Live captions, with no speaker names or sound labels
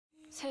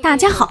大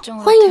家好，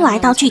欢迎来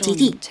到剧集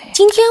地。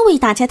今天为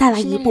大家带来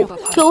一部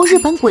由日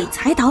本鬼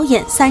才导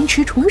演三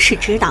池崇史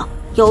执导，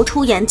由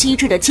出演《机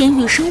智的监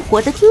狱生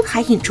活》的丁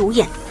海寅主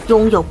演，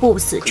拥有不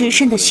死之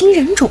身的新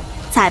人种，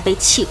在被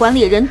器官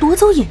猎人夺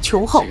走眼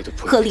球后，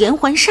和连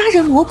环杀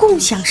人魔共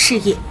享事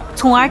业，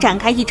从而展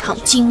开一场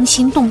惊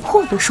心动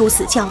魄的殊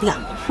死较量，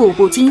步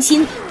步惊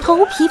心，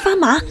头皮发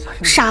麻，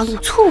杀戮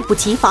猝不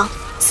及防，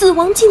死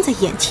亡近在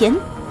眼前。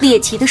猎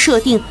奇的设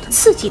定，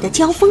刺激的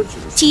交锋，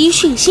集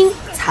血腥、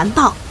残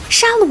暴、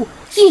杀戮、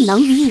异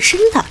能于一身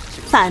的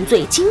犯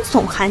罪惊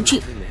悚韩剧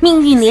《命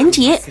运连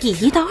结》第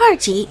1到2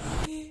集。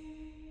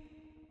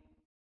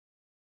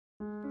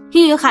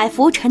欲海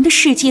浮沉的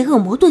世界恶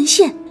魔顿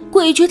现，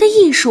诡谲的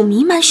艺术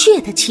弥漫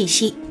血的气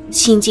息，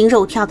心惊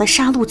肉跳的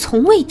杀戮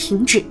从未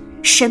停止，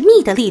神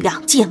秘的力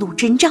量渐露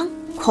真章，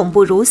恐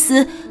怖如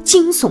斯，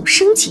惊悚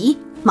升级，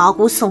毛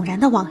骨悚然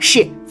的往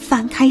事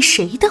翻开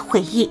谁的回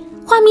忆？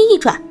画面一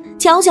转，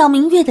皎皎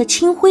明月的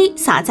清辉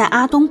洒在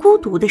阿东孤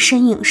独的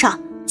身影上。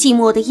寂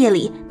寞的夜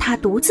里，他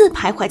独自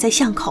徘徊在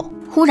巷口，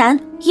忽然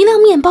一辆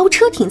面包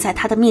车停在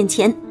他的面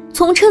前，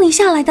从车里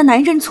下来的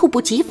男人猝不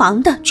及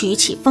防地举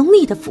起锋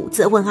利的斧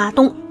子问阿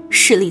东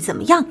视力怎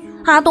么样。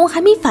阿东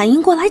还没反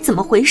应过来怎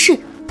么回事，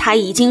他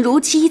已经如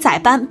鸡仔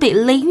般被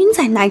勒晕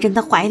在男人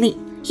的怀里。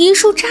一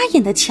束扎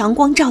眼的强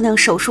光照亮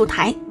手术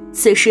台，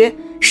此时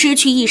失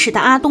去意识的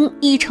阿东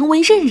已成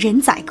为任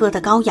人宰割的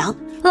羔羊。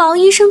老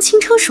医生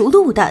轻车熟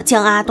路地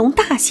将阿东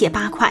大卸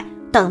8块，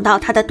等到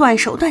他的断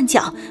手断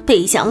脚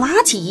被像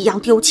垃圾一样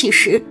丢弃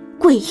时，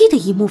诡异的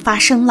一幕发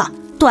生了，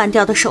断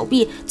掉的手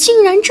臂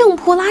竟然挣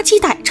破垃圾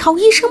袋朝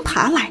医生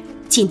爬来，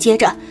紧接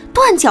着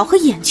断脚和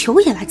眼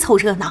球也来凑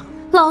热闹。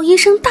老医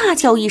生大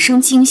叫一声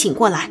惊醒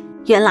过来，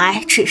原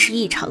来只是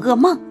一场噩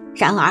梦。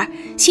然而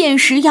现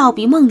实要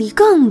比梦里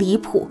更离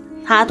谱，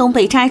阿东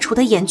被摘除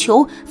的眼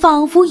球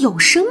仿佛有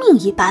生命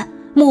一般，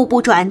目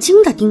不转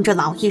睛地盯着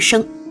老医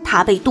生。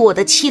他被剁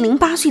得7零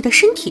8碎的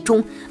身体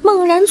中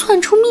猛然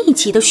窜出密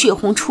集的血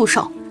红触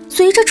手，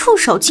随着触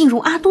手进入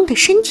阿东的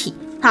身体，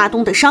阿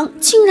东的伤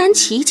竟然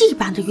奇迹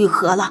般的愈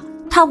合了。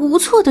他无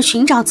措地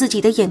寻找自己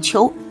的眼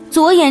球，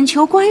左眼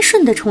球乖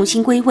顺地重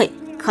新归位，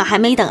可还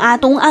没等阿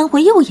东安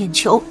回右眼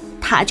球，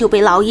他就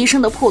被老医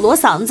生的破锣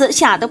嗓子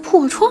吓得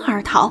破窗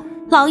而逃。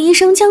老医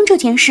生将这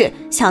件事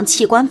向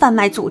器官贩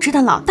卖组织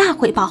的老大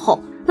汇报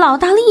后，老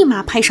大立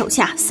马派手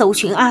下搜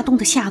寻阿东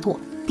的下落。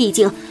毕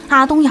竟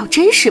阿东要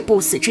真是不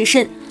死之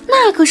身，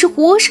那可是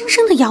活生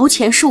生的摇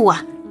钱树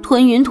啊！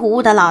吞云吐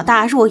雾的老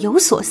大若有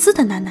所思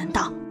地喃喃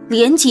道：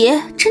连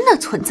结真的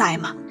存在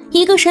吗？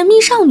一个神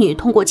秘少女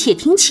通过窃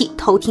听器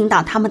偷听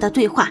到他们的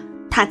对话，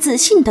她自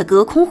信地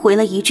隔空回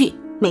了一句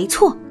没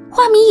错。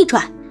画面一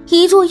转，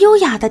一座优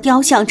雅的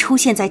雕像出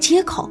现在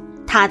街口，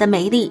她的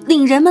美丽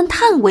令人们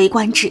叹为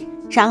观止。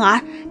然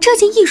而这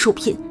件艺术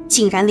品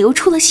竟然流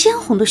出了鲜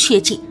红的血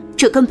迹，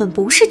这根本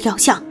不是雕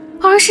像，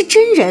而是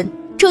真人。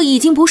这已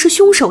经不是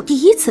凶手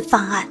第一次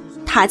犯案，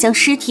他将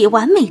尸体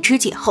完美肢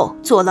解后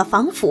做了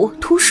防腐、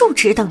涂树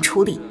脂等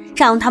处理，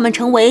让他们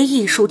成为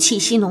艺术气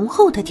息浓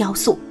厚的雕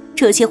塑。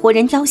这些活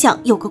人雕像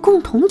有个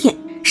共同点，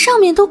上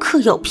面都刻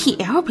有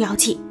PL 标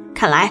记，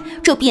看来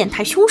这变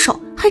态凶手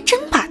还真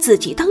把自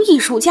己当艺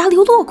术家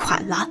流落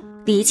款了。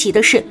离奇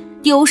的是，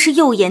丢失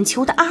右眼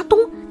球的阿东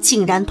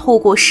竟然透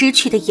过失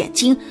去的眼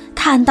睛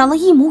看到了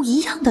一模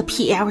一样的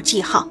PL 记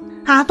号。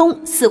阿东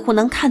似乎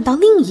能看到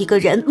另一个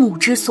人目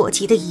之所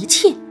及的一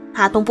切，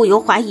阿东不由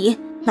怀疑，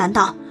难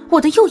道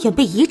我的右眼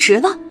被移植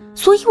了，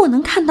所以我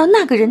能看到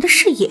那个人的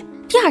视野？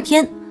第二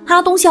天，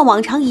阿东像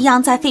往常一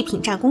样在废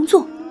品站工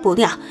作，不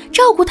料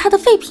照顾他的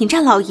废品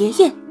站老爷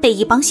爷被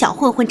一帮小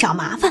混混找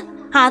麻烦，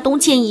阿东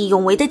见义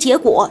勇为的结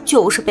果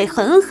就是被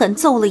狠狠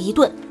揍了一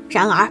顿。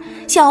然而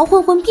小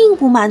混混并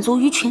不满足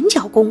于拳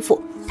脚功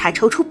夫，他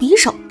抽出匕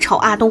首朝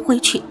阿东挥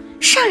去，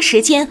霎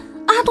时间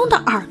阿东的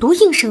耳朵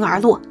应声而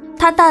落。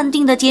他淡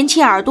定地捡起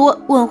耳朵，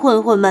问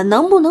混混们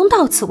能不能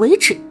到此为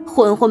止。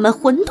混混们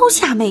魂都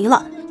吓没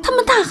了，他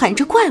们大喊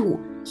着怪物，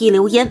一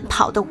溜烟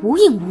跑得无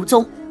影无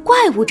踪。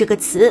怪物这个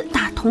词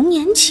打童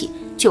年起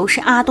就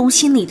是阿东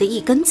心里的一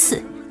根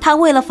刺，他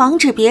为了防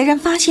止别人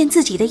发现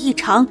自己的异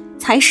常，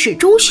才始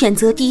终选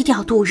择低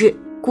调度日。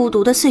孤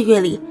独的岁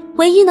月里，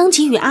唯一能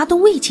给予阿东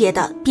慰藉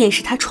的便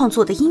是他创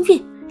作的音乐。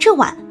这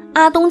晚，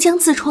阿东将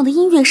自创的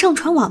音乐上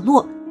传网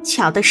络，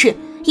巧的是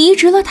移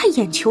植了他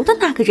眼球的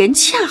那个人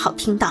恰好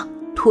听到，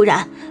突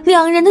然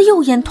两人的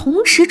右眼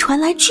同时传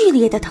来剧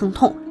烈的疼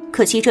痛。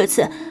可惜这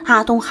次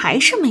阿东还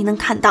是没能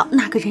看到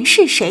那个人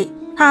是谁。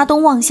阿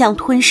东望向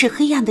吞噬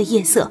黑暗的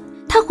夜色，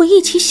他回忆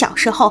起小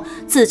时候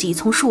自己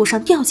从树上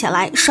掉下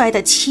来，摔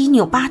得7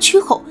扭8曲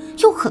后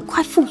又很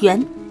快复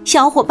原。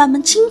小伙伴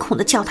们惊恐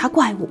地叫他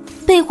怪物。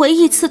被回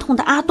忆刺痛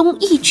的阿东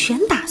一拳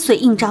打碎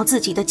映照自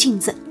己的镜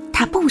子，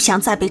他不想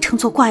再被称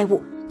作怪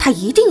物，他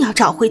一定要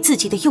找回自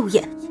己的右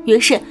眼。于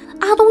是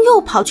阿东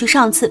又跑去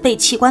上次被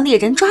器官猎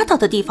人抓到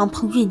的地方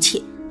碰运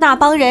气，那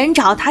帮人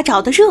找他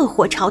找得热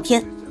火朝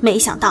天，没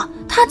想到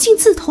他竟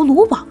自投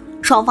罗网。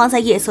双方在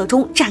夜色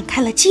中展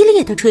开了激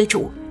烈的追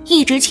逐，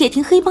一直窃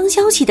听黑帮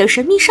消息的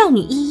神秘少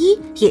女依依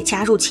也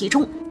加入其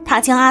中。他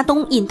将阿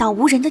东引到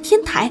无人的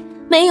天台，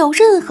没有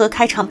任何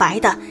开场白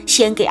的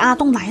先给阿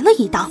东来了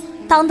一刀。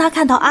当他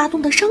看到阿东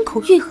的伤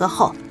口愈合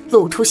后，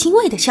露出欣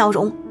慰的笑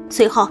容，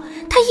随后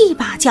他一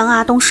把将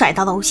阿东甩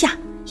到楼下。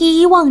依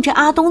依望着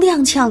阿东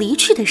踉跄离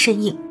去的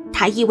身影，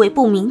他意味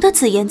不明的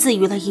自言自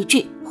语了一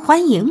句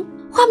欢迎。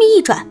画面一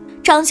转，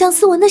长相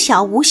斯文的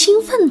小吴兴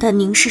奋地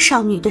凝视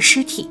少女的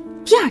尸体。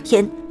第二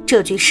天，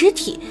这具尸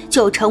体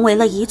就成为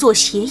了一座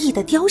邪异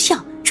的雕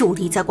像，伫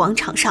立在广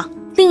场上。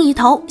另一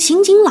头，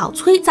刑警老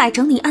崔在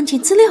整理案件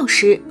资料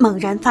时，猛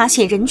然发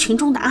现人群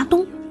中的阿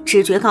东，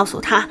直觉告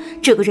诉他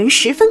这个人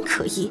十分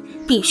可疑，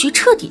必须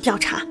彻底调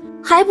查。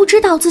还不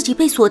知道自己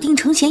被锁定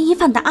成嫌疑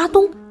犯的阿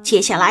东，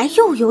接下来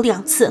又有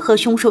2次和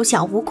凶手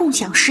小吴共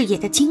享视野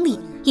的经历。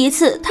一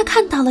次他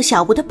看到了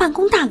小吴的办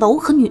公大楼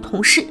和女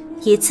同事，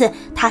一次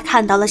他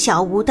看到了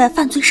小吴的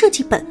犯罪设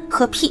计本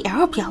和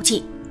PL 标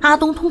记。阿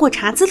东通过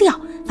查资料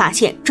发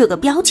现，这个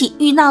标记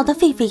与闹得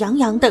沸沸扬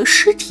扬的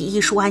尸体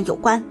艺术案有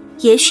关，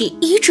也许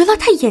移植了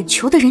他眼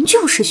球的人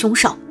就是凶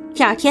手。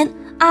第二天，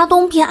阿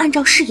东便按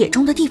照视野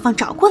中的地方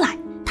找过来，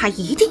他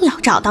一定要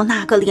找到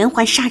那个连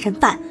环杀人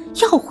犯，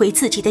要回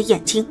自己的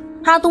眼睛。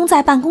阿东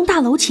在办公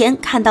大楼前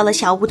看到了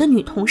小吴的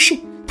女同事，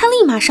他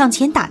立马上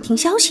前打听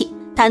消息，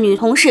但女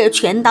同事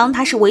全当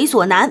他是猥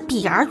琐男，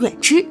避而远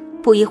之。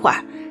不一会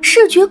儿，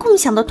视觉共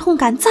享的痛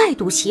感再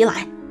度袭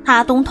来，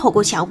阿东透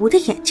过小吴的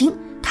眼睛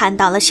看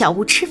到了小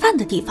吴吃饭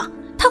的地方，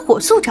他火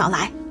速找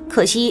来，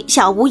可惜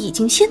小吴已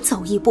经先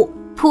走一步。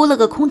扑了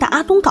个空的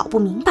阿东搞不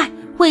明白，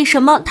为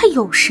什么他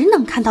有时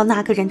能看到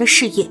那个人的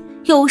视野，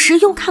有时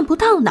又看不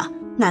到呢？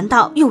难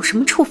道有什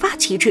么触发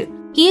机制？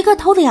一个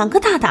头2个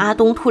大的阿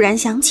东突然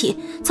想起，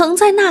曾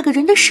在那个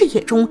人的视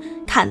野中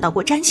看到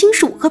过占星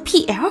术和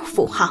PL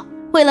符号。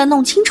为了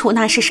弄清楚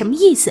那是什么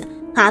意思，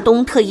阿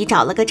东特意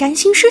找了个占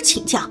星师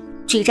请教。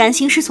据占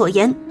星师所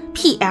言，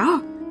 PL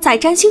在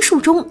占星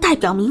术中代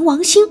表冥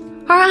王星，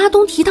而阿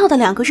东提到的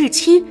2个日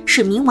期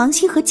是冥王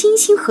星和金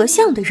星合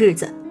相的日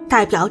子，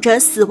代表着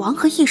死亡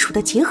和艺术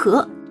的结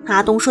合。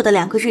阿东说的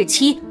2个日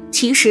期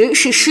其实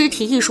是尸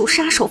体艺术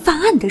杀手犯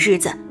案的日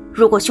子，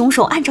如果凶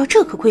手按照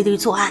这个规律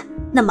作案，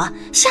那么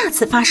下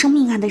次发生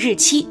命案的日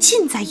期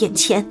近在眼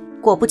前。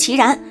果不其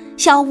然，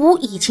小吴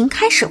已经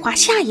开始画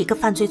下一个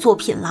犯罪作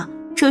品了。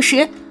这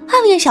时，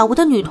暗恋小吴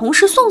的女同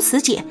事宋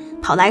死姐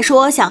跑来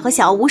说想和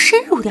小吴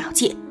深入了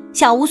解。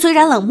小吴虽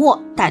然冷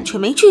漠，但却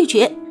没拒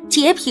绝。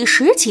洁癖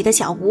10级的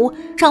小吴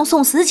让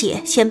宋死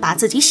姐先把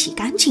自己洗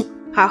干净，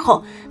而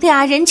后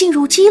2人进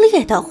入激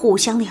烈的互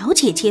相了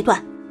解阶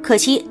段。可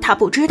惜他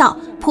不知道，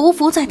匍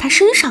匐在他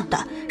身上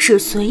的是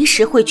随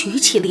时会举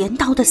起镰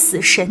刀的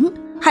死神。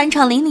酣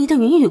畅淋漓的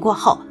云雨过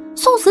后，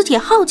宋死姐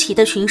好奇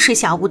地巡视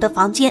小吴的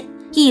房间，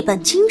一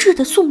本精致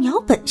的素描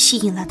本吸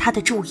引了她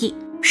的注意，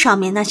上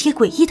面那些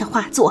诡异的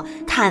画作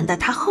看得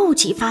她后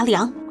脊发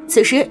凉。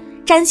此时，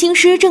占星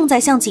师正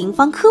在向警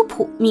方科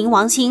普冥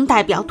王星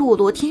代表堕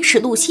落天使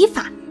路西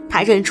法，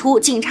他认出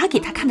警察给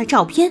他看的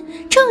照片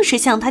正是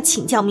向他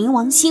请教冥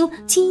王星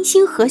金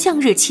星合相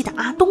日期的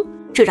阿东，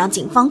这让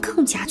警方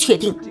更加确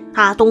定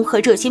阿东和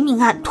这些命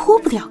案脱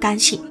不了干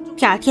系。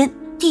第二天，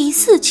第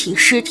4起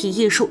尸体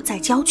艺术在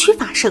郊区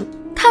发生。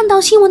看到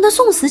新闻的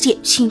宋死姐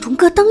心中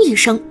咯噔一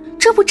声，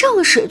这不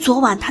正是昨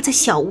晚她在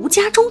小吴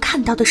家中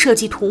看到的设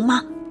计图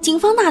吗？警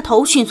方那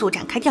头迅速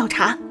展开调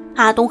查，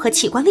阿东和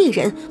器官猎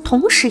人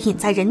同时隐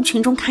在人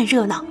群中看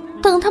热闹。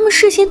等他们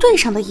视线对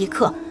上的一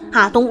刻，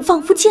阿东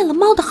仿佛见了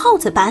猫的耗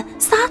子般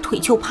撒腿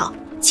就跑。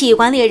器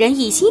官猎人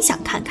一心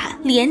想看看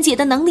连结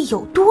的能力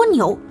有多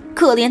牛，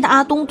可怜的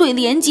阿东对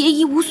连结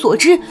一无所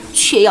知，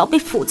却要被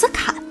斧子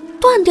砍。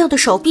断掉的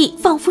手臂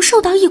仿佛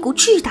受到一股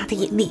巨大的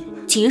引力，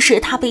即使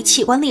他被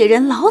器官猎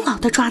人牢牢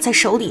地抓在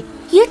手里，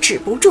也止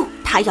不住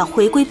他要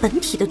回归本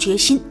体的决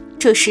心。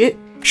这时，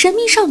神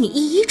秘少女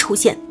依依出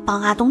现，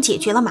帮阿东解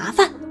决了麻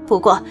烦。不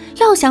过，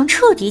要想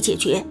彻底解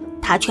决，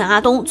他劝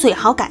阿东最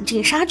好赶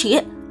尽杀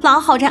绝。老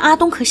好人阿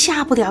东可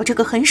下不了这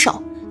个狠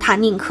手，他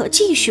宁可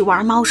继续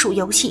玩猫鼠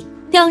游戏。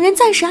2人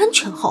暂时安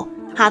全后，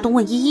阿东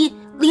问依依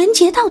连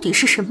结到底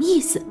是什么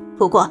意思。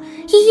不过，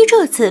依依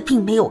这次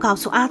并没有告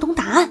诉阿东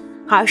答案，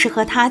而是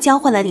和他交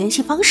换了联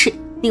系方式。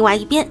另外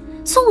一边，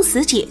宋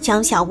死姐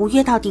将小吴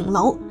约到顶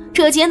楼，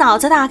这姐脑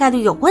子大概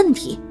率有问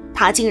题，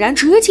她竟然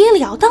直截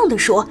了当地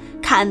说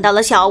看到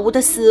了小吴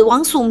的死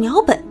亡素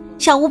描本。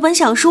小吴本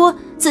想说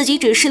自己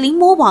只是临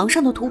摹网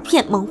上的图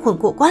片蒙混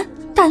过关，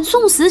但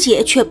宋死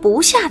姐却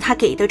不下他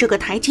给的这个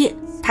台阶。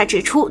她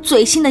指出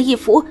最新的一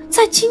幅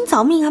在今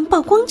早命案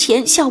曝光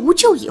前小吴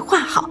就已画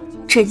好，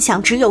真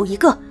相只有一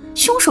个，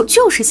凶手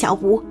就是小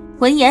吴。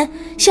闻言，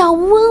小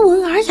吴温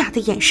文尔雅的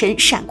眼神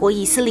闪过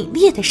一丝凛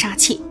冽的杀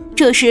气。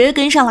这时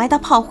跟上来的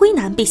炮灰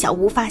男被小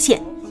吴发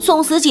现，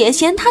宋死姐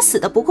嫌他死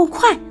得不够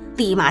快，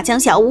立马将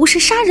小吴是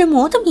杀人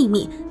魔的秘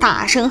密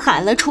大声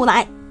喊了出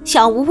来。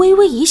小吴微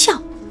微一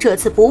笑，这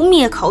次不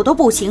灭口都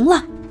不行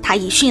了。他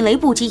以迅雷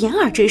不及掩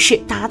耳之势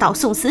打倒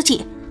宋死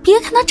姐，别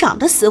看他长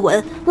得斯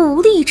文，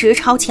武力值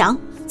超强。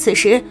此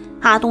时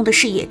阿东的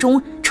视野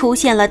中出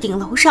现了顶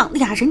楼上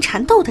2人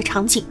缠斗的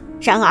场景，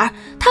然而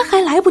他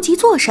还来不及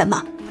做什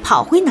么，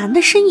炮灰男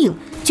的身影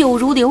就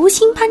如流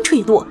星般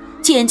坠落，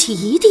溅起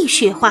一地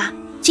雪花。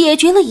解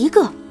决了一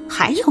个，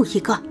还有一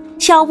个。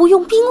小吴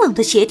用冰冷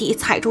的鞋底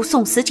踩住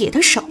宋思杰的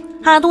手，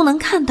阿东能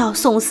看到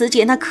宋思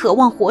杰那渴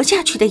望活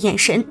下去的眼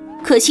神。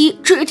可惜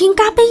只听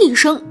嘎嘣一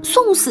声，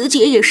宋思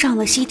杰也上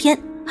了西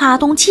天。阿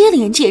东接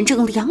连见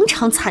证2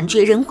场惨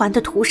绝人寰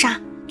的屠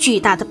杀，巨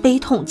大的悲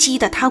痛激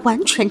得他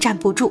完全站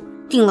不住。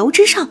顶楼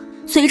之上，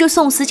随着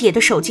宋思杰的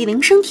手机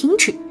铃声停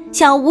止，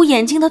小吴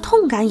眼睛的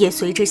痛感也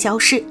随之消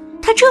失。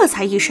他这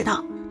才意识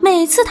到，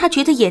每次他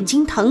觉得眼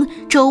睛疼，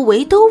周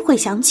围都会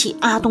响起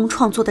阿东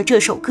创作的这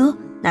首歌。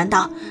难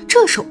道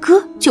这首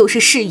歌就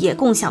是视野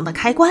共享的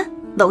开关？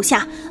楼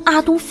下，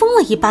阿东疯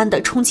了一般的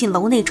冲进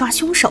楼内抓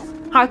凶手，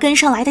而跟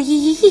上来的依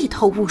依一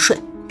头雾水。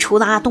除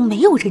了阿东，没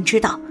有人知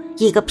道，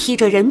一个披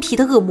着人皮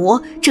的恶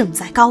魔正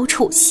在高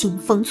处兴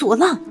风作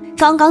浪。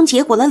刚刚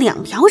结果了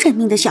2条人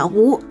命的小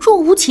吴若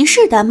无其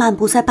事地漫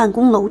步在办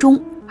公楼中，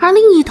而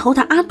另一头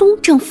的阿东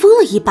正疯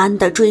了一般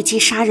地追击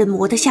杀人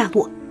魔的下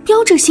落。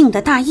标志性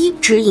的大衣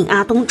指引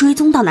阿东追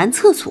踪到男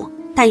厕所，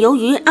但由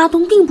于阿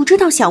东并不知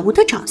道小吴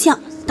的长相，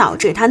导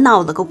致他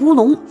闹了个乌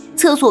龙。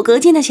厕所隔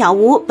间的小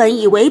吴本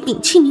以为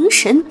屏气凝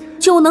神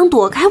就能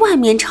躲开外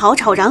面吵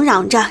吵嚷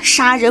嚷着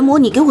杀人魔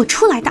你给我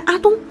出来的阿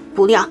东，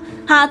不料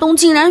阿东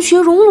竟然学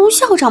熔炉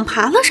校长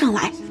爬了上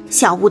来。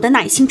小吴的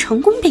耐心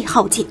成功被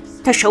耗尽，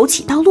他手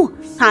起刀落，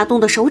阿东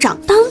的手掌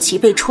当即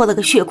被戳了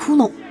个血窟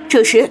窿。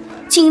这时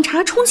警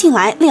察冲进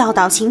来，撂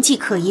倒形迹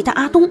可疑的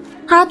阿东。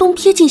阿东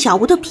瞥见小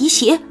吴的皮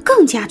鞋，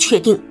更加确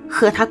定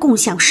和他共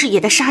享视野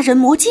的杀人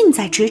魔近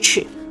在咫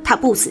尺。他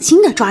不死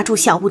心地抓住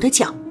小吴的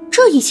脚，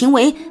这一行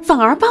为反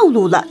而暴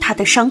露了他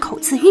的伤口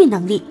自愈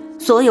能力。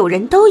所有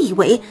人都以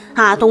为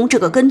阿东这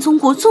个跟踪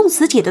过宋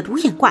死姐的独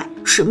眼怪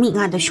是命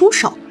案的凶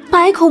手，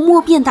百口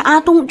莫辩的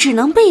阿东只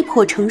能被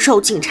迫承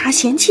受警察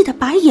嫌弃的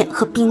白眼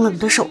和冰冷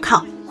的手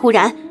铐。忽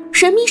然，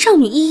神秘少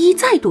女依依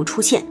再度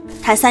出现，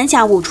她3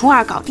下5除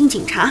2搞定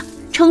警察，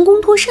成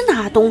功脱身的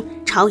阿东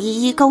朝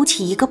依依勾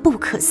起一个不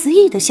可思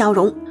议的笑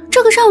容。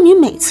这个少女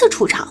每次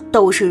出场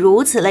都是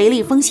如此雷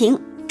厉风行。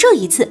这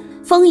一次，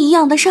风一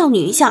样的少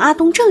女向阿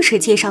东正式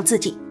介绍自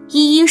己，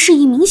依依是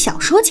一名小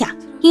说家，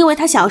因为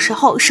她小时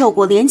候受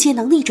过连结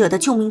能力者的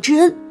救命之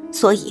恩，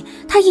所以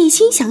她一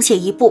心想写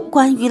一部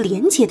关于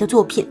连结的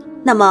作品。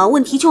那么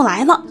问题就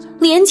来了，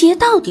连结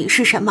到底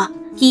是什么？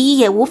依依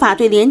也无法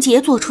对连结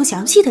做出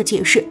详细的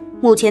解释。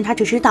目前她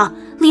只知道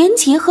连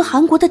结和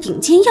韩国的顶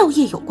尖药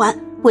业有关。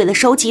为了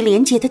收集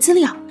连结的资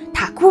料，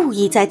她故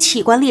意在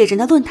器官猎人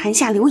的论坛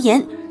下留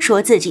言，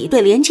说自己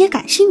对连结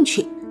感兴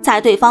趣。在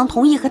对方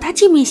同意和她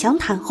见面详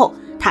谈后，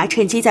她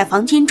趁机在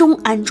房间中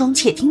安装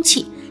窃听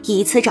器，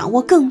以此掌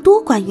握更多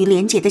关于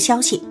连结的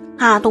消息。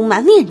阿东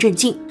满脸震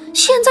惊，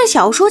现在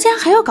小说家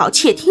还要搞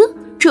窃听，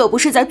这不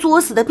是在作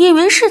死的边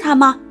缘试探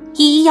吗？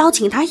依依邀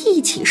请他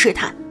一起试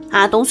探。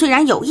阿东虽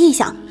然有意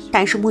向，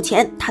但是目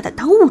前他的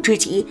当务之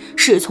急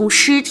是从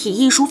尸体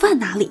艺术犯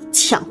那里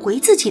抢回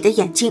自己的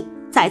眼睛。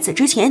在此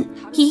之前，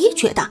依依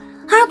觉得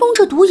阿东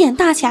这独眼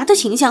大侠的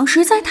形象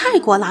实在太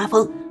过拉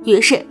风，于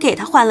是给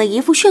他换了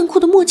一副炫酷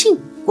的墨镜。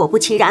果不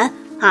其然，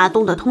阿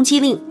东的通缉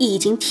令已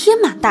经贴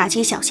满大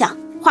街小巷。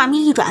画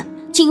面一转，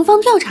警方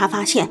调查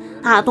发现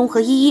阿东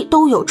和依依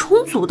都有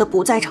充足的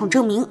不在场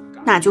证明，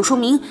那就说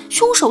明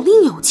凶手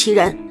另有其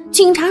人。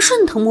警察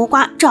顺藤摸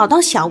瓜找到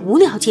小吴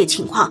了解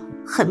情况，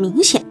很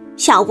明显，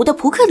小吴的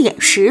扑克脸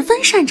十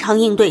分擅长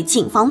应对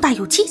警方带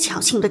有技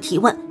巧性的提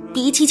问，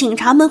比起警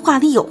察们话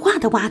里有话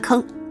的挖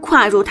坑，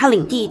跨入他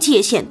领地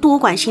界限多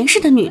管闲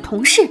事的女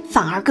同事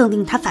反而更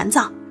令他烦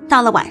躁。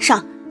到了晚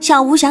上，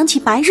小吴想起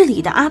白日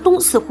里的阿东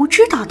似乎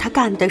知道他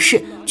干的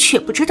事，却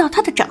不知道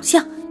他的长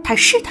相。他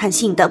试探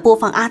性地播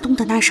放阿东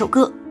的那首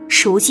歌，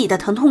熟悉的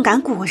疼痛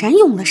感果然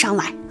涌了上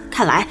来。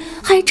看来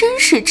还真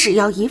是只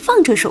要一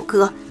放这首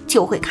歌，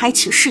就会开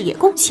启视野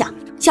共享。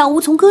小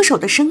吴从歌手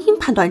的声音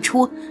判断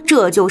出，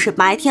这就是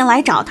白天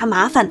来找他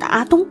麻烦的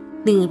阿东。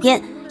另一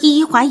边，依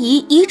依怀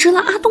疑移植了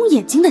阿东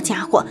眼睛的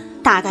家伙，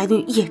大概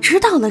率也知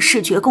道了视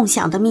觉共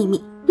享的秘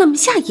密。那么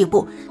下一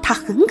步，他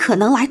很可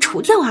能来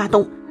除掉阿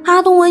东。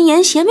阿东闻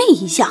言邪魅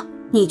一笑，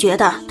你觉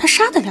得他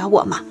杀得了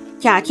我吗？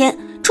第二天，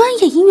专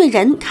业音乐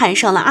人看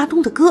上了阿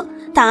东的歌，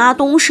但阿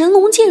东神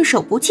龙见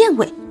首不见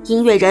尾，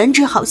音乐人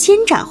只好先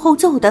斩后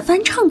奏地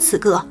翻唱此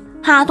歌。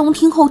阿东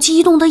听后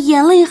激动的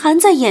眼泪含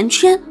在眼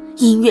圈，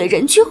音乐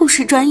人就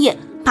是专业，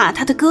把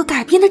他的歌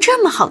改编得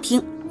这么好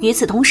听。与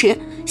此同时，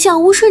小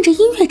吴顺着音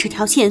乐这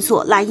条线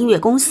索来音乐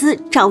公司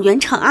找原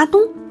唱阿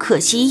东，可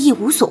惜一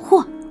无所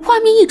获。画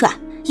面一转，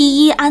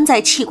依依安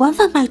在器官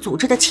贩卖组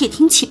织的窃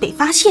听器被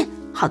发现，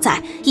好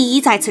在依依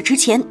在此之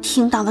前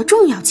听到了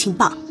重要情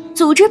报，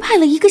组织派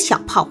了一个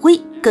小炮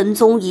灰跟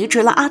踪移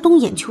植了阿东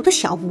眼球的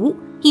小吴。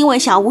因为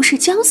小吴是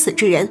将死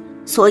之人，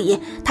所以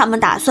他们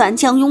打算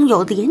将拥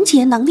有连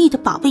结能力的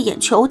宝贝眼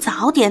球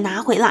早点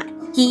拿回来。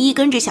依依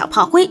跟着小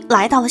炮灰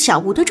来到了小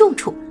吴的住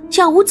处，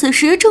小吴此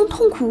时正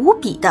痛苦无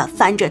比地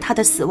翻着他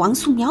的死亡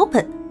素描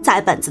本，在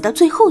本子的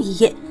最后一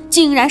页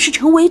竟然是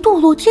成为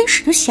堕落天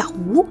使的小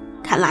吴。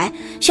看来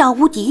小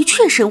吴的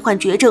确身患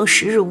绝症，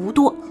时日无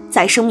多。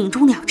在生命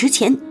终了之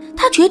前，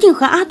他决定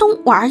和阿东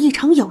玩一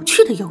场有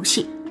趣的游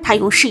戏，他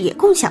用视野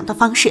共享的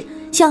方式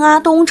向阿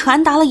东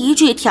传达了一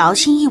句挑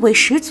衅意味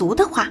十足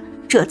的话：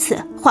这次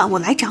换我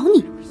来找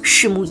你，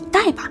拭目以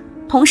待吧。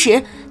同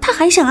时他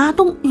还向阿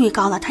东预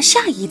告了他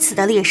下一次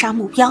的猎杀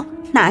目标，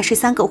那是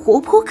3个活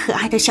泼可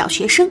爱的小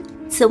学生。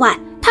此外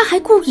他还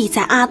故意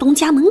在阿东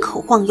家门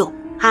口晃悠，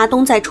阿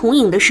东在重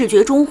影的视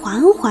觉中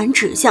缓缓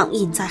指向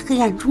隐在黑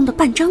暗中的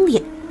半张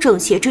脸。正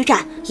邪之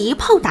战一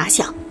炮打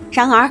响，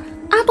然而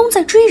阿东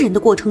在追人的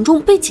过程中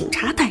被警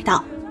察逮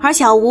到，而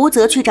小吴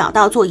则去找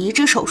到做移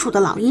植手术的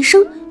老医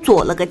生，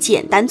做了个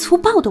简单粗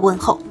暴的问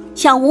候。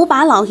小吴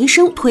把老医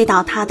生推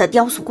到他的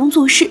雕塑工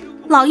作室，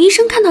老医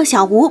生看到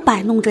小吴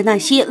摆弄着那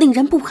些令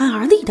人不寒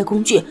而栗的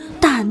工具，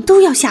胆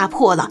都要吓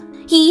破了，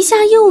一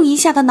下又一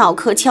下的脑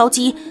壳敲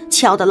击，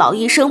敲得老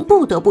医生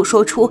不得不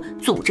说出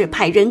组织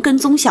派人跟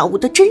踪小吴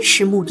的真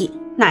实目的，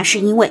那是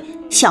因为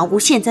小吴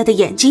现在的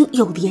眼睛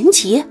有连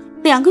结。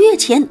2个月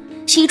前，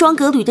西装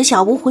革履的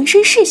小吴浑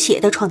身是血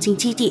地闯进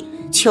基地，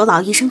求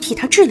老医生替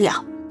他治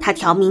疗。他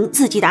挑明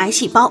自己的癌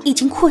细胞已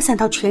经扩散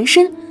到全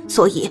身，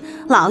所以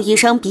老医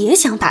生别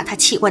想打他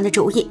器官的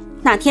主意。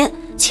那天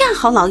恰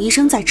好老医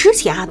生在肢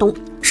解阿东，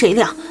谁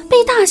料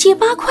被大卸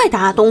8块的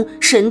阿东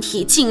身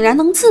体竟然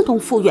能自动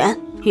复原，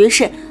于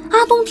是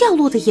阿东掉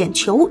落的眼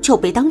球就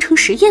被当成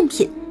实验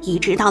品移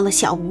植到了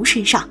小吴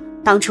身上。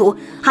当初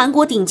韩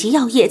国顶级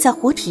药业在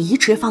活体移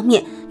植方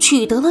面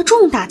取得了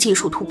重大技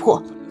术突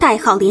破，代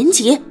号连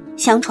结，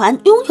相传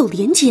拥有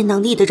连结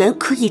能力的人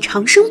可以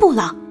长生不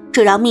老，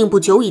这让命不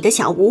久矣的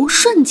小吴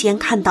瞬间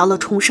看到了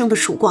重生的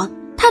曙光。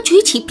他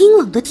举起冰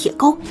冷的铁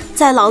钩，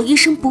在老医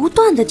生不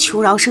断的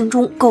求饶声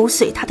中勾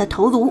碎他的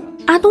头颅。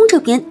阿东这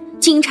边，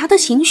警察的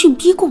刑讯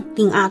逼供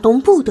令阿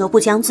东不得不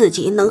将自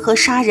己能和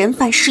杀人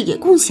犯视野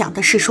共享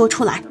的事说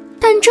出来，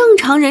但正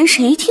常人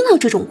谁听到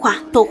这种话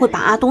都会把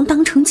阿东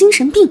当成精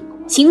神病。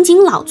刑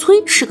警老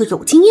崔是个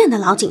有经验的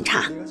老警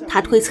察，他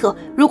推测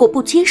如果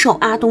不接受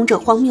阿东这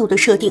荒谬的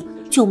设定，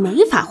就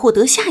没法获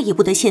得下一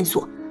步的线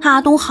索。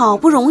阿东好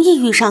不容易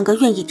遇上个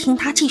愿意听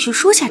他继续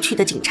说下去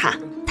的警察，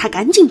他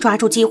赶紧抓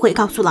住机会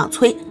告诉老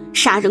崔，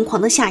杀人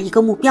狂的下一个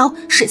目标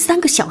是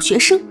3个小学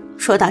生。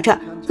说到这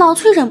儿，老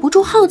崔忍不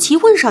住好奇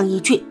问上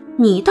一句：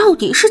你到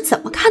底是怎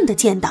么看得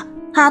见的？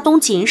阿东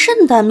谨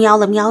慎地瞄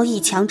了瞄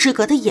1墙之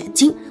隔的眼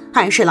睛，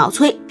暗示老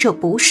崔这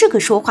不是个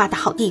说话的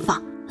好地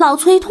方。老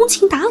崔通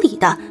情达理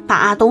地把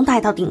阿东带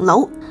到顶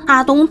楼，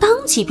阿东当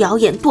即表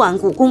演断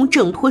骨功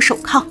挣脱手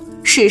铐。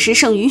事实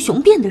胜于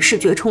雄辩的视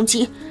觉冲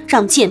击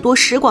让见多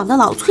识广的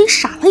老崔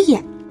傻了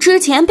眼，之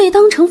前被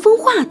当成疯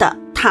话的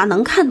他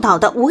能看到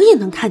的我也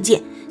能看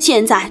见，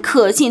现在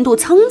可信度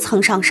层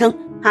层上升。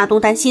阿东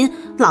担心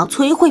老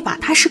崔会把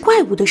他是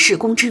怪物的事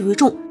公之于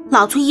众，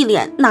老崔一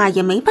脸那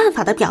也没办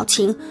法的表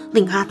情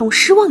令阿东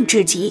失望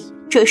至极。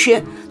这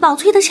时老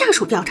崔的下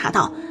属调查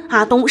到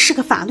阿东是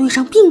个法律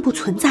上并不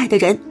存在的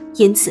人，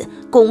因此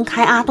公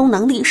开阿东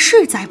能力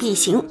势在必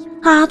行。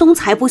阿东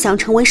才不想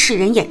成为世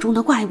人眼中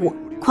的怪物，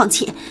况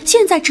且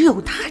现在只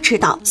有他知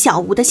道小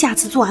吴的下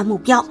次作案目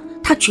标，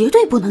他绝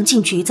对不能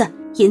进局子，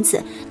因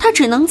此他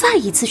只能再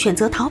一次选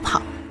择逃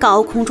跑。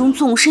高空中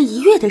纵身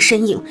一跃的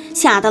身影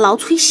吓得老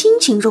崔心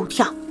惊肉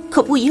跳，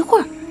可不一会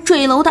儿，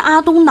坠楼的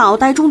阿东脑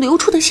袋中流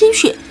出的鲜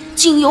血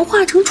竟又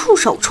化成触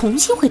手重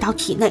新回到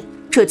体内，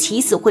这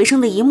起死回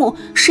生的一幕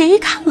谁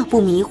看了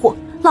不迷惑？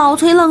老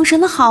崔愣神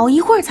了好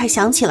一会儿才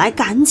想起来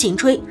赶紧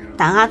追，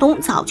但阿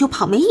东早就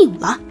跑没影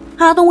了。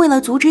阿东为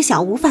了阻止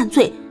小吴犯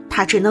罪，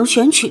他只能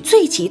选取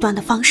最极端的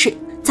方式，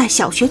在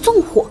小学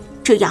纵火，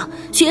这样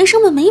学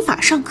生们没法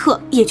上课，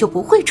也就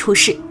不会出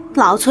事。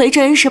老崔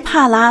真是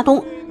怕了阿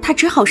东，他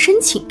只好申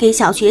请给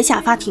小学下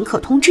发停课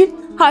通知，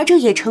而这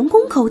也成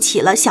功勾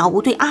起了小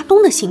吴对阿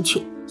东的兴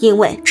趣，因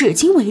为至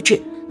今为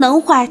止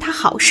能坏他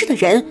好事的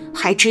人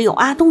还只有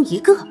阿东一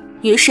个。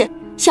于是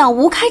小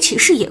吴开启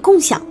视野共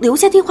享，留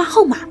下电话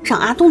号码让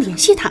阿东联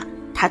系他。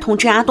他通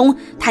知阿东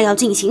他要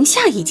进行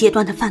下一阶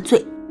段的犯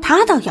罪，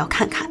他倒要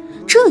看看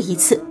这一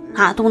次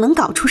阿东能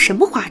搞出什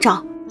么花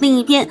招。另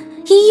一边，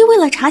依依为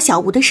了查小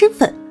吴的身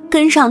份，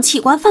跟上器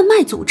官贩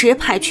卖组织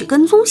派去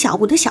跟踪小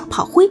吴的小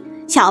炮灰。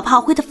小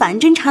炮灰的反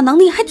侦查能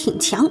力还挺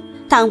强，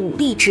但武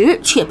力值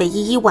却被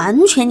依依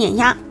完全碾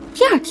压。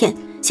第二天，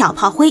小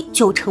炮灰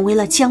就成为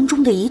了江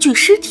中的一具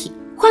尸体。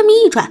画面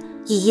一转，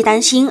依依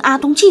担心阿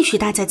东继续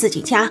待在自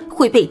己家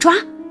会被抓，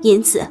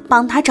因此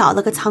帮他找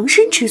了个藏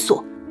身之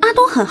所。阿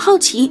东很好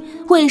奇，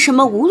为什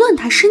么无论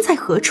他身在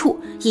何处，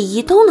依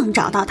依都能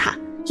找到他。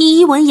依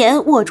依闻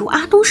言握住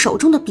阿东手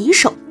中的匕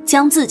首，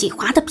将自己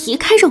划得皮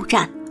开肉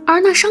绽，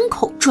而那伤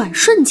口转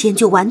瞬间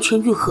就完全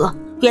愈合。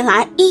原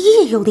来依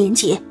依也有连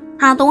结，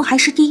阿东还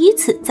是第一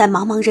次在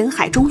茫茫人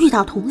海中遇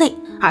到同类，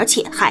而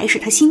且还是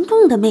他心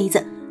动的妹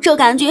子，这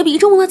感觉比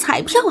中了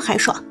彩票还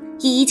爽。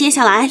依依接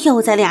下来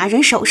又在俩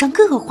人手上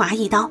各划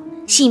一刀，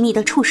细密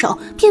的触手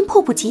便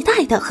迫不及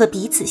待地和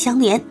彼此相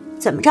连。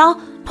怎么着，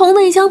同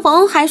类相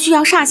逢还需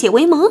要歃血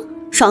为盟？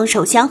双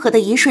手相合的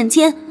一瞬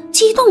间，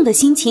激动的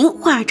心情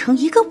化成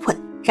一个吻。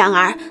然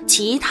而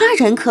其他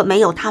人可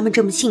没有他们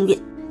这么幸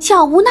运。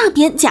小吴那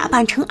边假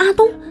扮成阿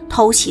东，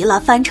偷袭了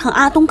翻唱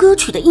阿东歌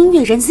曲的音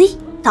乐人 Z。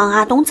当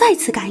阿东再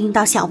次感应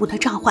到小吴的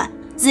召唤，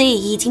 Z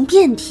已经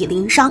遍体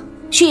鳞伤，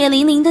血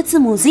淋淋的字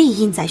母 Z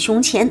印在胸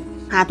前。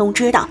阿东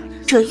知道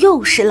这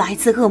又是来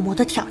自恶魔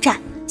的挑战。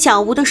小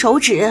吴的手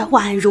指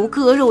宛如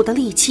割肉的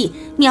利器，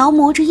描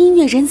摹着音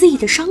乐人 Z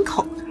的伤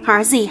口，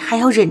而 Z 还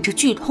要忍着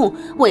剧痛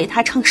为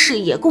他唱视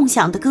野共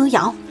享的歌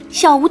谣。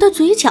小吴的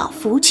嘴角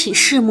浮起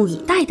拭目以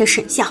待的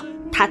神笑，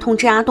他通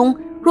知阿东，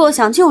若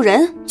想救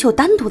人就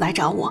单独来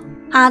找我。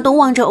阿东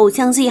望着偶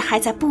像 Z 还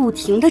在不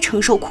停地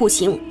承受酷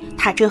刑，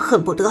他真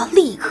恨不得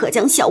立刻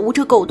将小吴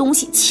这狗东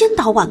西千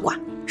刀万剐。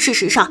事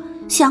实上，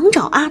想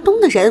找阿东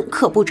的人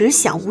可不止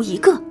小吴一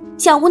个。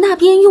小吴那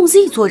边用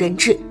Z 做人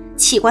质，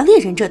器官猎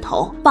人这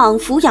头绑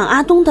抚养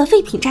阿东的废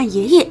品站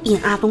爷爷引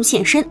阿东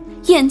现身，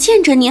眼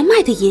见着年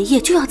迈的爷爷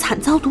就要惨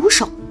遭毒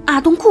手，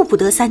阿东顾不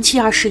得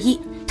3721，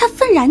他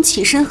愤然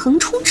起身横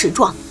冲直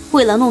撞。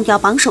为了弄掉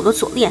绑手的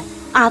锁链，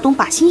阿东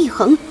把心一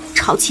横，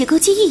朝切割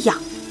机一仰，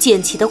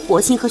溅起的火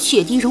星和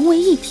血滴融为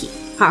一体。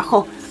而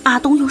后阿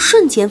东又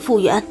瞬间复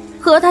原，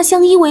和他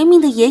相依为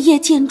命的爷爷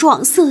见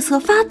状瑟瑟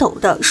发抖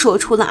地说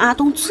出了阿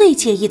东最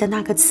介意的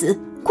那个词：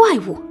怪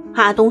物。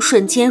阿东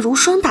瞬间如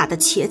霜打的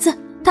茄子，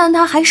但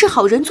他还是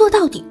好人做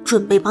到底，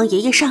准备帮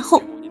爷爷善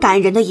后。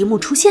感人的一幕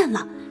出现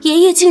了，爷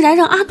爷竟然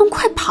让阿东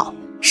快跑，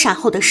善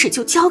后的事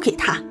就交给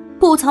他。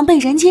不曾被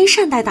人间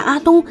善待的阿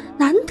东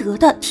难得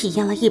的体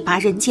验了一把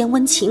人间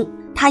温情，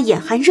他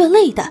眼含热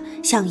泪的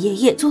向爷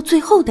爷做最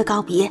后的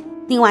告别。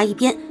另外一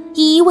边，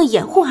依依为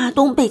掩护阿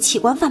东被器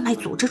官贩卖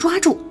组织抓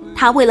住，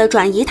他为了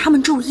转移他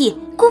们注意，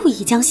故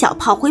意将小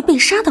炮灰被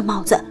杀的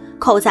帽子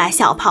扣在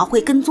小炮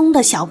灰跟踪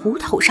的小吴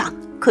头上。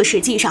可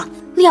实际上，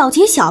了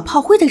结小炮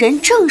灰的人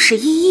正是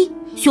依依。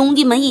兄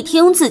弟们一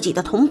听自己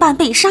的同伴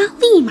被杀，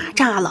立马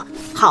炸了，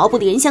毫不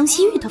怜香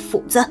惜玉的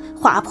斧子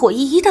划破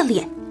依依的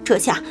脸。这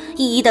下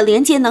依依的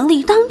连接能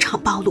力当场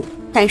暴露，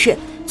但是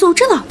组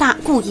织老大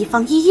故意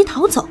放依依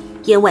逃走，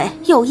因为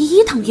有依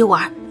依当诱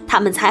饵，他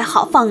们才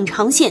好放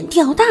长线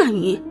钓大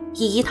鱼。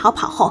依依逃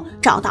跑后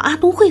找到阿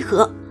东会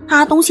合，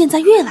阿东现在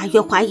越来越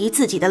怀疑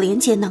自己的连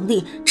接能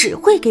力只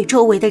会给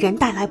周围的人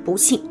带来不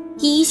幸。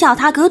依依笑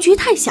他格局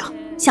太小，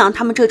像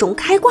他们这种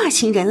开挂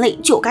型人类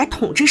就该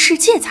统治世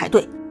界才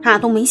对。阿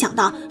东没想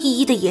到依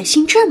依的野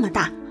心这么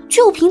大，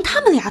就凭他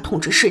们俩统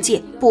治世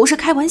界不是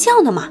开玩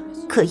笑的吗？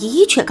可依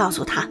依却告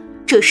诉他，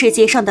这世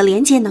界上的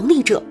连接能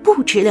力者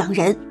不止2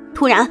人。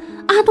突然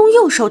阿东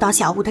又收到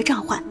小吴的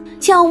召唤，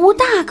小吴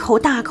大口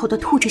大口地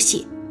吐着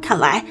血，看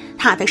来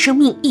他的生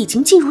命已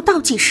经进入倒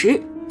计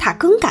时。他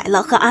更改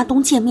了和阿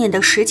东见面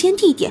的时间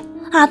地点，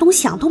阿东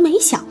想都没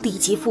想立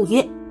即赴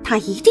约，他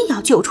一定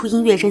要救出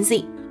音乐人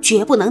Z，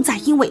 绝不能再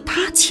因为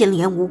他牵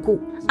连无辜。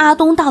阿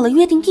东到了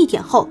约定地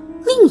点后，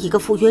另一个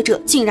赴约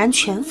者竟然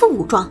全副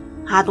武装，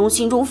阿东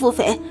心中腹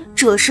诽，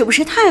这是不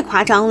是太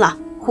夸张了？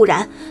忽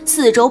然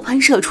四周喷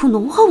射出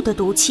浓厚的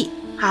毒气，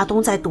阿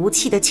东在毒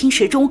气的侵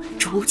蚀中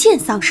逐渐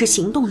丧失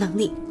行动能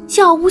力。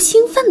小吴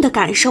兴奋地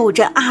感受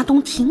着阿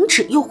东停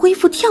止又恢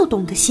复跳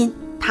动的心，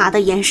他的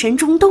眼神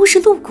中都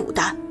是露骨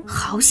的，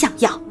好想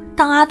要。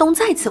当阿东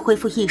再次恢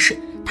复意识，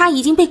他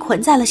已经被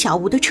捆在了小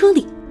吴的车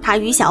里，他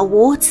与小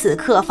吴此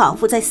刻仿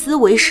佛在思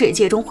维世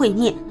界中会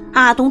面。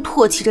阿东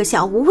唾弃着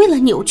小吴为了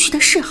扭曲的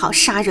嗜好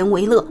杀人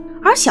为乐，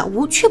而小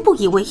吴却不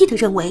以为意地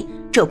认为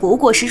这不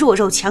过是弱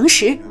肉强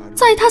食。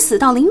在他死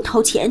到临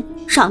头前，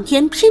上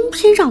天偏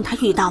偏让他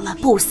遇到了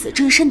不死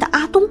之身的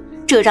阿东，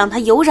这让他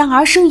油然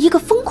而生一个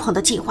疯狂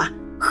的计划，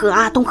和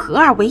阿东合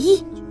二为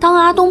一。当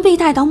阿东被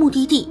带到目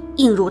的地，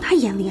映入他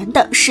眼帘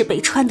的是被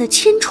穿得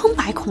千疮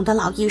百孔的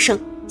老医生。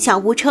小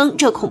吴称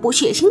这恐怖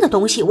血腥的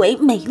东西为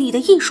美丽的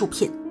艺术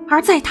品，而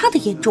在他的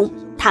眼中，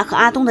他和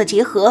阿东的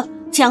结合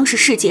将是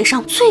世界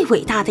上最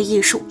伟大的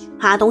艺术。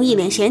阿东一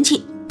脸嫌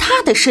弃，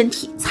他的身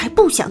体才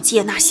不想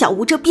接纳小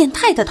吴这变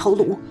态的头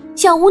颅。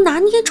小吴拿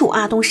捏住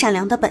阿东善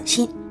良的本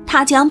心，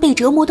他将被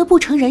折磨得不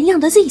成人样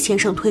的 Z 先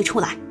生推出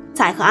来。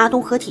在和阿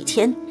东合体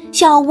前，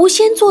小吴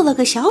先做了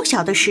个小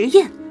小的实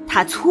验，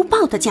他粗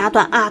暴地夹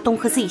断阿东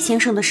和 Z 先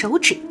生的手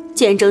指。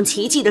见证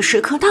奇迹的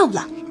时刻到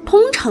了，通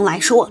常来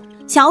说，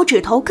小指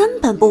头根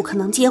本不可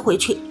能接回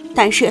去，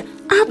但是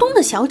阿东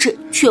的小指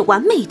却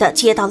完美地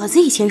接到了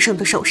Z 先生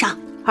的手上，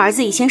而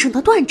Z 先生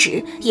的断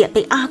指也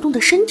被阿东的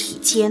身体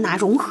接纳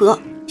融合。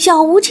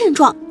小吴见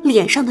状，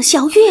脸上的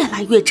笑越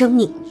来越狰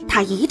狞，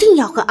他一定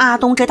要和阿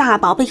东这大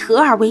宝贝合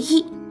二为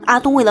一。阿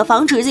东为了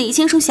防止 Z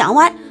先生想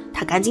歪，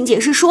他赶紧解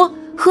释说，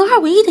合二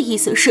为一的意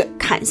思是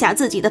砍下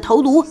自己的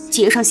头颅，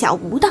接上小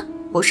吴的。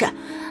不是，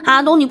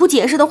阿东你不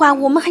解释的话，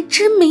我们还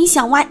真没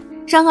想歪。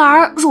然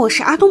而若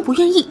是阿东不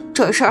愿意，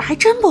这事儿还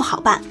真不好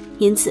办。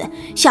因此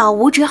小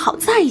吴只好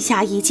再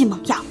下一剂猛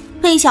药。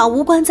被小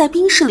吴关在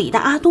冰室里的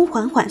阿东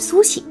缓缓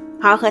苏醒，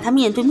而和他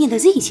面对面的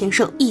Z 先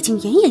生已经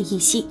奄奄一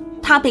息，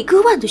他被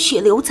割腕的血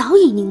流早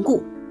已凝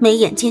固，眉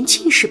眼间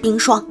尽是冰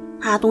霜。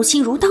阿东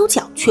心如刀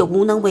绞，却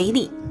无能为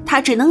力，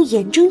他只能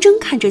眼睁睁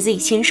看着 Z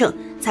先生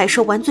在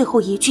说完最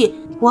后一句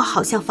“我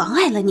好像妨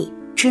碍了你，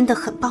真的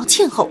很抱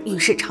歉”后与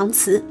世长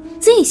辞。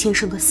Z 先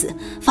生的死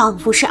仿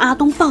佛是阿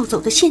东抱走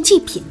的献祭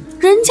品，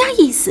人家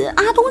一死，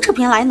阿东这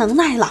边来能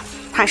耐了，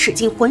他使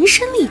尽浑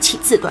身力气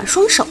自断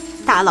双手，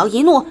大佬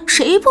一怒，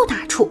谁不打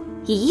怵？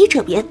依依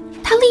这边，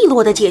他他利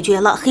落地解决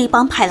了黑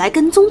帮派来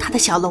跟踪他的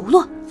小喽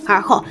啰。而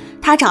后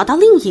他找到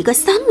另一个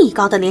3米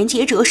高的连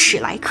结者史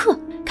莱克，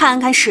看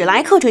看史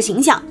莱克这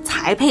形象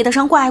才配得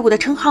上怪物的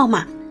称号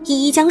嘛。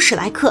一一将史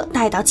莱克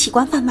带到器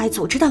官贩卖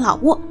组织的老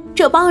窝，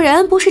这帮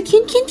人不是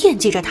天天惦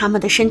记着他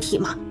们的身体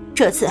吗？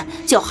这次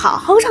就好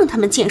好让他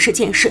们见识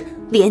见识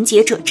连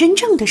结者真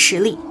正的实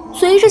力。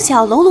随着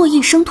小喽啰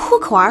一声脱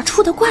口而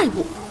出的怪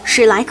物，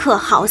史莱克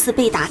好似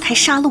被打开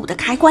杀戮的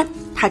开关，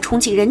他冲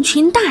进人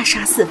群大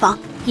杀四方，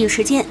一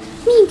时间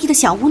密闭的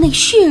小屋内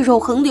血肉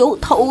横流，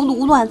头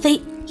颅乱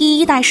飞。一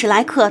一带史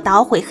莱克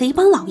捣毁黑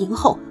帮老营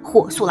后，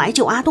火速来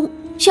救阿东。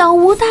小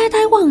吴呆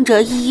呆望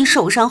着一一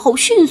受伤后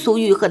迅速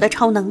愈合的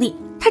超能力，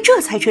他这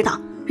才知道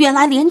原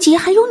来连结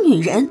还有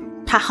女人。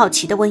他好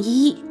奇地问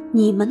依依，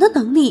你们的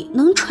能力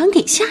能传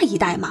给下一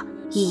代吗？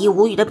依依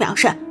无语地表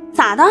示，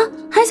咋的，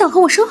还想和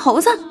我生猴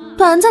子？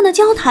短暂的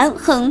交谈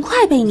很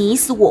快被你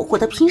死我活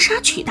的拼杀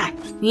取代。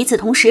与此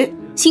同时，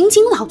刑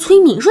警老崔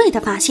敏锐地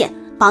发现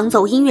绑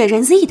走音乐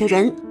人 Z 的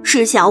人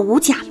是小吴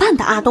假扮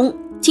的阿东。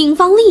警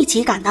方立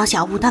即赶到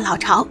小吴的老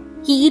巢，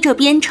依依这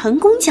边成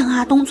功将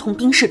阿东从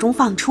冰室中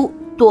放出，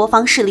多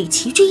方势力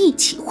齐聚一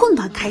起，混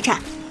乱开战。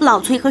老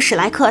崔和史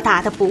莱克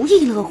打得不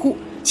亦乐乎，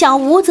小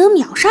吴则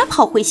秒杀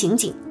炮灰刑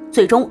警。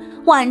最终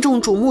万众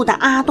瞩目的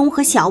阿东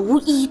和小吴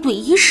1对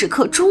1时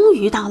刻终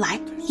于到来，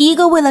一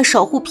个为了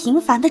守护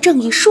平凡的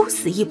正义殊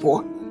死一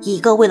搏，一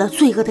个为了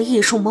罪恶的艺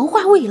术谋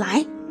划未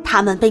来。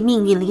他们被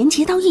命运连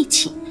结到一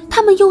起，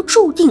他们又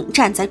注定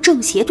站在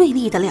正邪对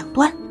立的两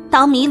端。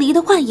当迷离的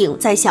幻影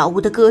在小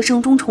吴的歌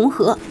声中重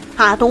合，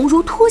阿东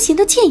如脱弦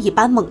的箭一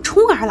般猛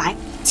冲而来，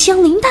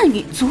枪林弹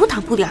雨阻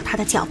挡不了他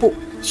的脚步，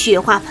雪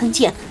花喷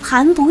溅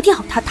含不掉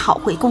他讨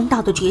回公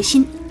道的决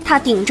心。他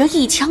顶着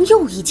一枪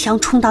又一枪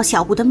冲到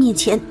小吴的面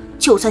前，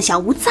就算小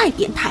吴再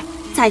变态，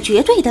在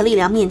绝对的力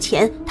量面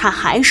前，他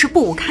还是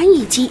不堪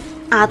一击。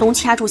阿东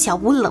掐住小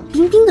吴，冷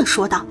冰冰地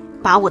说道，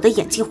把我的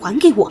眼睛还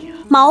给我。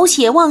毛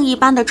血旺一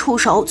般的触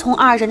手从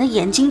二人的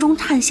眼睛中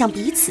探向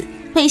彼此，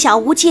被小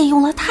吴借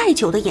用了太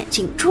久的眼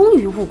睛终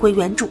于物归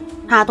原主。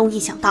阿东一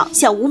想到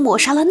小吴抹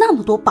杀了那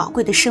么多宝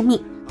贵的生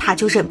命，他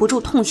就忍不住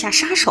痛下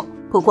杀手。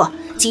不过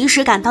及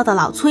时赶到的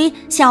老崔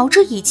晓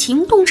之以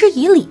情动之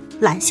以理，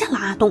拦下了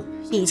阿东。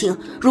毕竟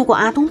如果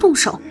阿东动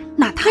手，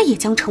那他也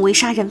将成为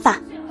杀人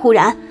犯。忽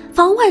然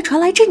房外传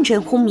来阵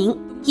阵轰鸣，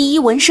依依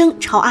闻声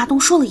朝阿东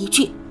说了一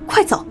句，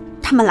快走，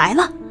他们来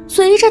了。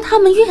随着他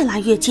们越来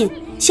越近，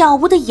小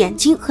吴的眼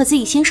睛和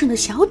Z 先生的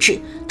小指，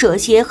这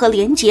些和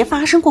连结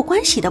发生过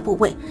关系的部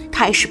位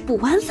开始不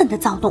安分的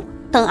躁动。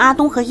等阿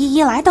东和依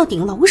依来到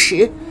顶楼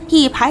时，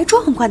一排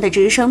壮观的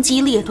直升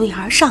机列队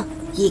而上，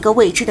一个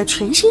未知的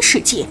全新世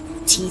界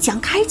即将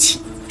开启。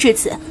至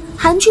此，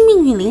韩剧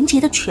命运连结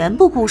的全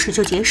部故事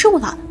就结束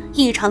了，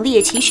一场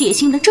猎奇血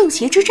腥的正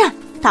邪之战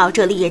到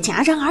这里也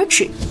戛然而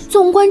止。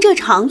纵观这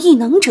场异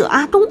能者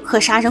阿东和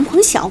杀人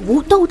狂小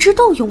吴斗智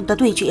斗勇的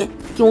对决，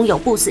拥有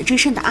不死之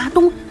身的阿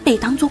东被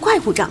当作怪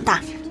物长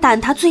大，但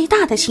他最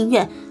大的心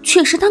愿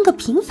却是当个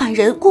平凡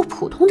人过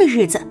普通的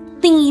日子。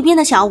另一边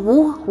的小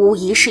吴无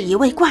疑是一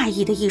位怪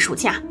异的艺术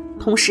家，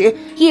同时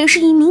也是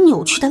一名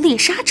扭曲的猎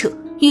杀者。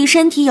与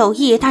身体有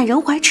异但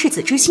人怀赤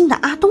子之心的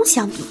阿东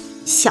相比，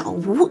小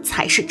吴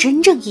才是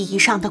真正意义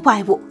上的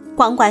怪物。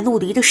光怪陆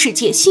离的世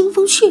界腥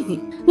风血雨，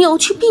扭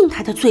曲病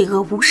态的罪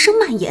恶无声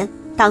蔓延。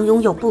当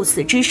拥有不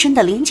死之身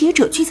的连结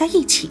者聚在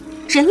一起，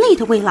人类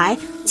的未来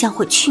将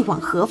会去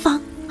往何方？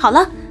好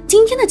了，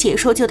今天的解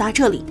说就到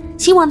这里，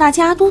希望大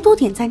家多多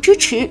点赞支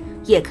持，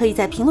也可以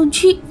在评论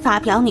区发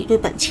表你对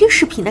本期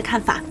视频的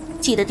看法。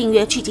记得订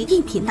阅剧集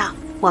地频道，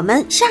我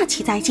们下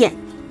期再见。